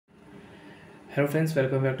Hello friends,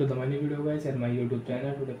 welcome back to the new video guys at my YouTube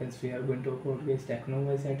channel. Today friends we are going to talk about guys tecno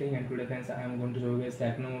mobile setting, and today friends I am going to show you guys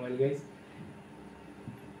tecno mobile guys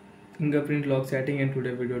fingerprint lock setting. And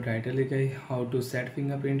today video title is guys how to set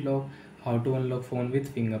fingerprint lock, how to unlock phone with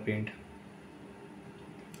fingerprint.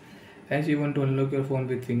 Friends, you want to unlock your phone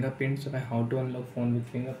with fingerprint, so how to unlock phone with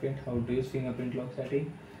fingerprint, how to use fingerprint lock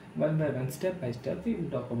setting, one by one, step by step we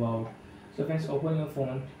will talk about. So friends, open your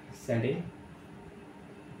phone setting.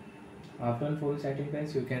 After phone setting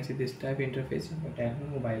friends, you can see this type interface in your tecno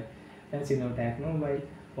mobile. Friends, in your tecno mobile,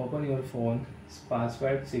 open your phone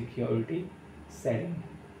password security setting.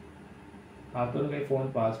 After your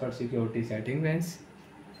phone password security setting friends,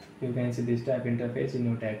 you can see this type interface in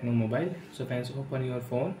your tecno mobile. So friends, open your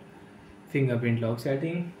phone fingerprint lock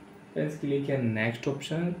setting. Friends, click on next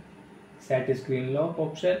option, set screen lock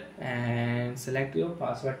option, and select your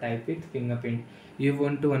password type with fingerprint. You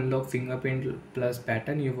want to unlock fingerprint plus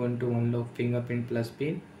pattern, you want to unlock fingerprint plus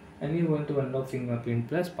pin, and you want to unlock fingerprint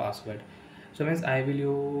plus password. So friends, I will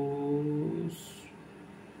use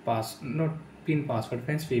not pin password.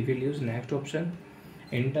 Friends, we will use next option,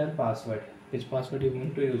 enter password. Which password you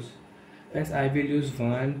want to use? Friends, I will use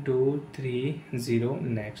 1230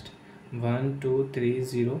 next,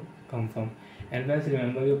 1230 confirm. And friends,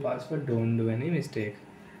 remember your password, don't do any mistake.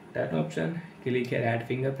 That option, click here add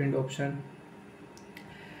fingerprint option.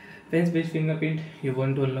 Friends, which fingerprint you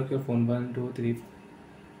want to unlock your phone? 1 2 3.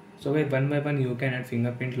 So wait, one by one you can add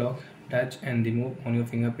fingerprint lock, touch and remove on your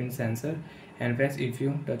fingerprint sensor. And friends, if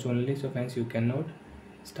you touch only, so friends you cannot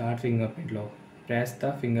start fingerprint lock. Press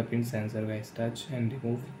the fingerprint sensor guys, touch and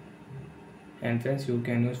remove. And friends, you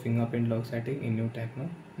can use fingerprint lock setting in your tecno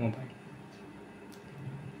mobile.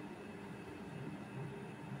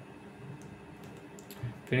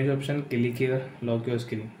 Finish option, click here, lock your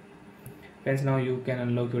screen. Friends, now you can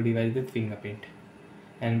unlock your device with fingerprint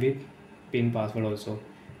and with pin password also.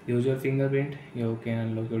 Use your fingerprint, you can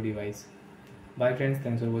unlock your device. Bye friends,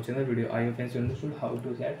 thanks for watching the video. I hope friends you understood how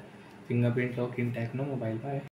to set fingerprint lock in tecno mobile. Bye.